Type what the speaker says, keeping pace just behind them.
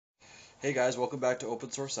Hey guys, welcome back to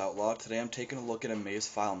Open Source Outlaw. Today I'm taking a look at Amaze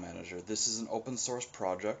File Manager. This is an open source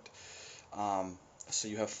project, so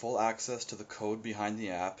you have full access to the code behind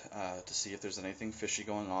the app to see if there's anything fishy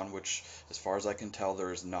going on, which as far as I can tell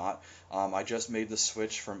there is not. I just made the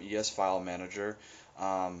switch from ES File Manager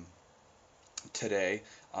today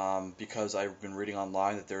because I've been reading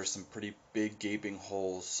online that there's some pretty big gaping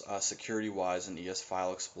holes security-wise in ES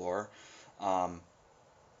File Explorer.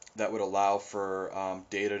 That would allow for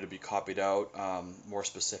data to be copied out, more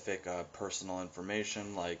specific personal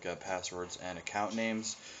information like passwords and account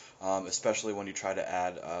names, especially when you try to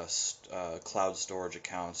add cloud storage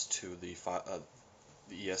accounts to the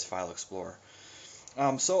ES File Explorer.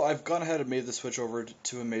 So I've gone ahead and made the switch over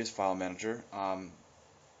to Amaze File Manager.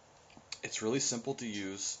 It's really simple to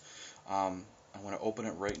use. I'm going to open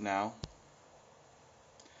it right now.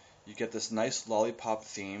 You get this nice lollipop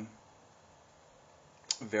theme.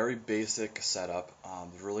 Very basic setup.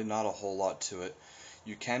 There's really not a whole lot to it.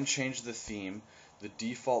 You can change the theme. The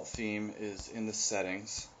default theme is in the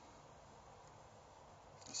settings.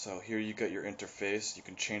 So here you got your interface. You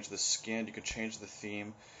can change the skin. You can change the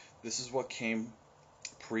theme. This is what came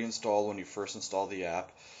pre-installed when you first install the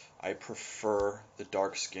app. I prefer the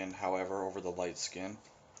dark skin, however, over the light skin.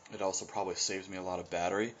 It also probably saves me a lot of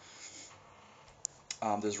battery.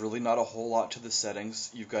 There's really not a whole lot to the settings.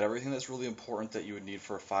 You've got everything that's really important that you would need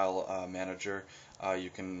for a file manager. You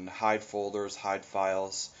can hide folders, hide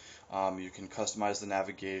files. You can customize the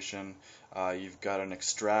navigation. You've got an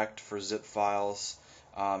extract for zip files.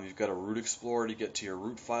 You've got a root explorer to get to your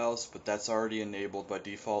root files, but that's already enabled by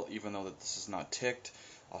default, even though this is not ticked.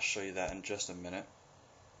 I'll show you that in just a minute.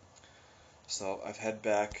 So I've head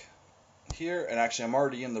back here, and actually I'm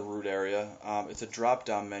already in the root area. It's a drop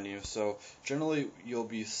down menu, so generally you'll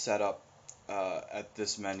be set up at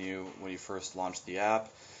this menu when you first launch the app,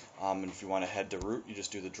 and if you want to head to root, you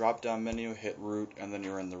just do the drop down menu, hit root, and then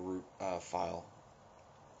you're in the root file.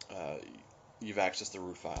 You've accessed the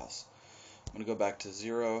root files. I'm going to go back to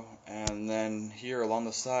 0, and then here along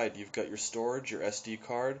the side you've got your storage, your SD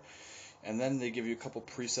card, and then they give you a couple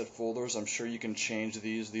preset folders. I'm sure you can change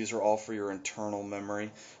these. These are all for your internal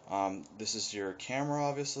memory. This is your camera,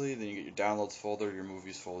 obviously. Then you get your downloads folder, your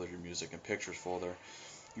movies folder, your music and pictures folder.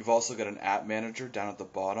 You've also got an app manager down at the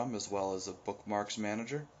bottom, as well as a bookmarks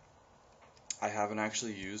manager. I haven't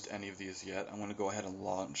actually used any of these yet. I'm going to go ahead and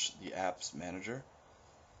launch the apps manager.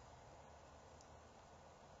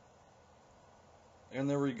 And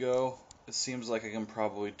there we go. It seems like I can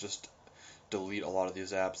probably just delete a lot of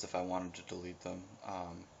these apps if I wanted to delete them.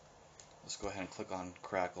 Let's go ahead and click on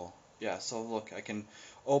Crackle. Yeah, so look, I can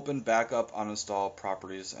open, backup, uninstall,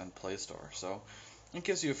 properties, and Play Store. So it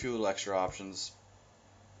gives you a few little extra options.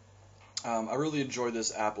 I really enjoyed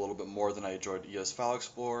this app a little bit more than I enjoyed ES File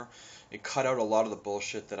Explorer. It cut out a lot of the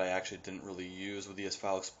bullshit that I actually didn't really use with ES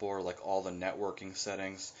File Explorer, like all the networking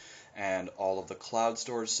settings and all of the cloud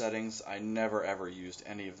storage settings. I never ever used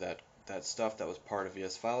any of that stuff that was part of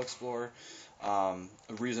ES File Explorer. The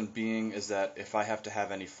reason being is that if I have to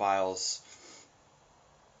have any files,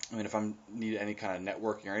 if I need any kind of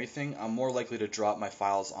networking or anything, I'm more likely to drop my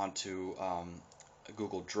files onto a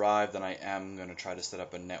Google Drive than I am going to try to set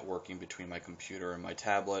up a networking between my computer and my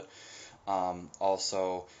tablet.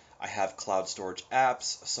 Also, I have cloud storage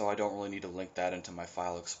apps, so I don't really need to link that into my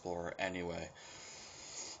File Explorer anyway.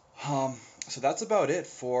 So that's about it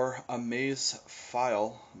for Amaze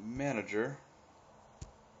File Manager.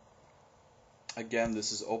 Again,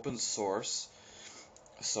 this is open source,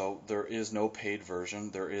 so there is no paid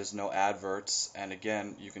version, there is no adverts, and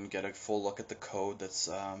again, you can get a full look at the code that's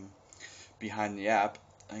behind the app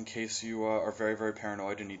in case you are very, very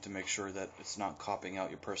paranoid and need to make sure that it's not copying out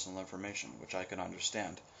your personal information, which I can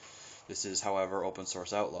understand. This is, however, open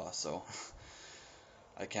source outlaw, so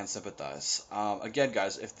I can sympathize. Again,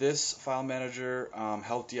 guys, if this file manager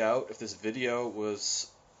helped you out, if this video was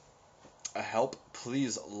a help,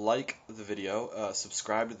 please like the video,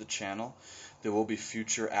 subscribe to the channel. There will be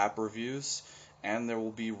future app reviews, and there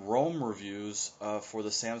will be ROM reviews for the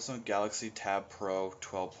Samsung Galaxy Tab Pro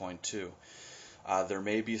 12.2. There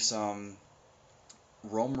may be some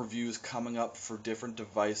ROM reviews coming up for different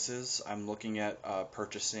devices. I'm looking at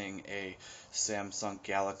purchasing a Samsung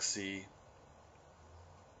Galaxy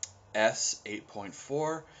S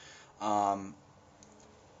 8.4.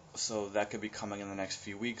 So that could be coming in the next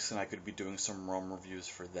few weeks, and I could be doing some ROM reviews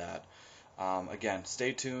for that. Again,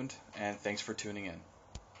 stay tuned, and thanks for tuning in.